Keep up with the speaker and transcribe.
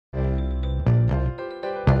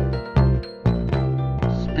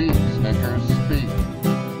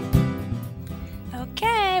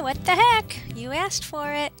What the heck? You asked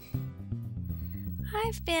for it.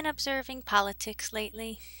 I've been observing politics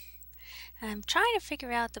lately. I'm trying to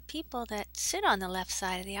figure out the people that sit on the left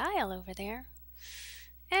side of the aisle over there,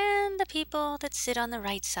 and the people that sit on the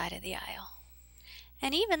right side of the aisle,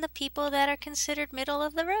 and even the people that are considered middle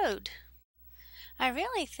of the road. I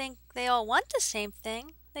really think they all want the same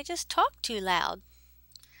thing, they just talk too loud.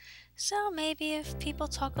 So maybe if people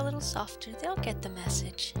talk a little softer, they'll get the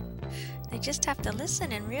message. They just have to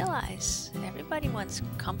listen and realize everybody wants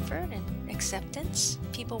comfort and acceptance.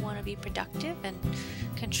 People want to be productive and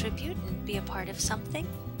contribute and be a part of something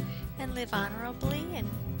and live honorably and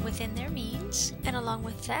within their means. And along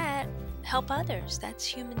with that, help others. That's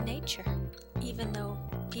human nature. Even though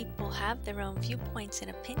people have their own viewpoints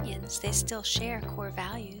and opinions, they still share core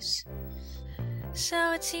values.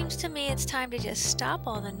 So it seems to me it's time to just stop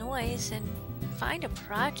all the noise and find a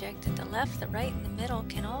project that the left, the right, and the middle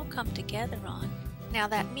can all come together on. Now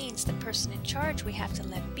that means the person in charge we have to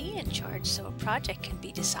let be in charge so a project can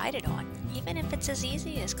be decided on, even if it's as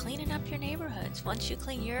easy as cleaning up your neighborhoods. Once you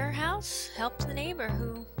clean your house, help the neighbor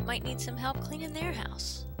who might need some help cleaning their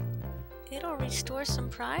house. It'll restore some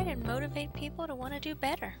pride and motivate people to want to do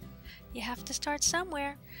better. You have to start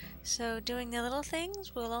somewhere, so doing the little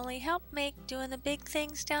things will only help make doing the big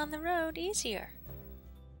things down the road easier.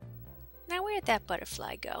 Now where'd that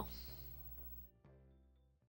butterfly go?